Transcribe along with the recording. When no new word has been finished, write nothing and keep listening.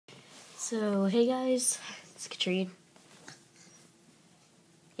So, hey guys, it's Catrine.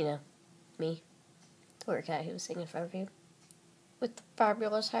 You know, me. The poor cat who was sitting in front of you. With the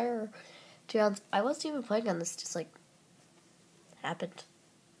fabulous hair. To be honest, I wasn't even planning on this, just happened.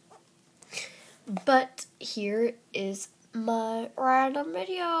 But here is my random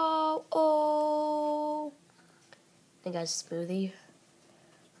video. Oh! I got a smoothie on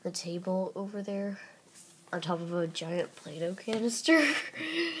the table over there on top of a giant Play-Doh canister.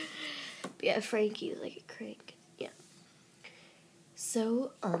 But yeah, Frankie like a crank. Yeah.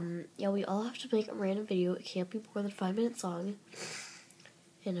 So, yeah, we all have to make a random video. It can't be more than 5 minutes long.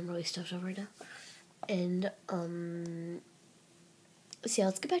 And I'm really stuffed up right now. And, so yeah,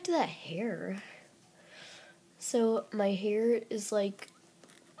 let's get back to that hair. So, my hair is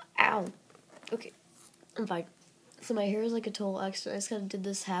ow. Okay, I'm fine. So my hair is like a total accident. I just kind of did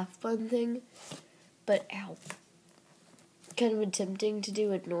this half bun thing. But, ow. Kind of attempting to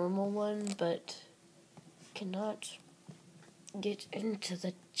do a normal one, but cannot get into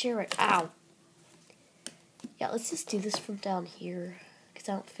the chair. Ow. Yeah, let's just do this from down here, because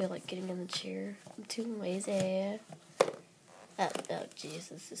I don't feel like getting in the chair. I'm too lazy. Oh,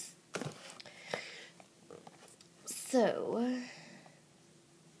 Jesus. So.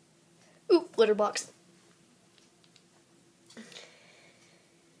 Ooh, litter box.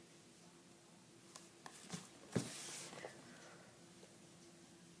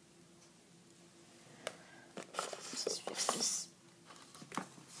 Let's just fix this.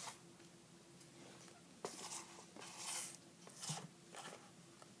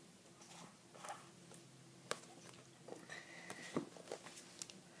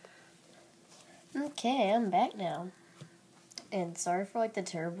 Okay, I'm back now. And sorry for the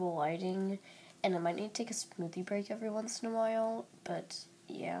terrible lighting, and I might need to take a smoothie break every once in a while, but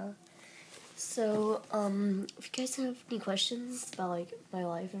yeah. So, if you guys have any questions about my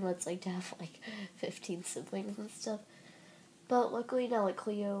life and what it's like to have 15 siblings and stuff, but luckily now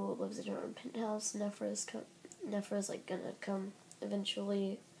Cleo lives in her own penthouse. Nephra's gonna come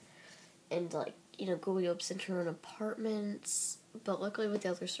eventually, and Julio lives in her own apartments. But luckily with the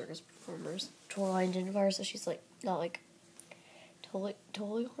other circus performers, Catrine and Jennifer, so she's not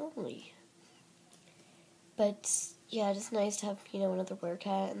totally lonely. But yeah, it's nice to have another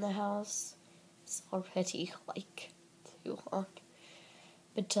werecat in the house. It's already too long.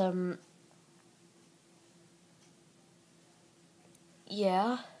 But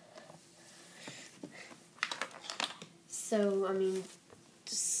yeah. So I mean,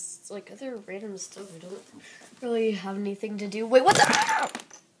 just other random stuff. I don't really have anything to do. Wait, what the?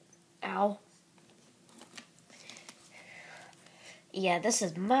 Ow. Yeah, this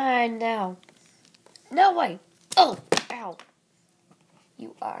is mine now. No way. Oh, ow.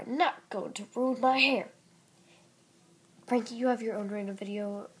 You are not going to ruin my hair. Frankie, you have your own random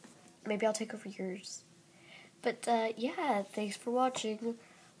video. Maybe I'll take over yours. But, yeah, thanks for watching.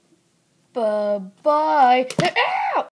 Bye-bye.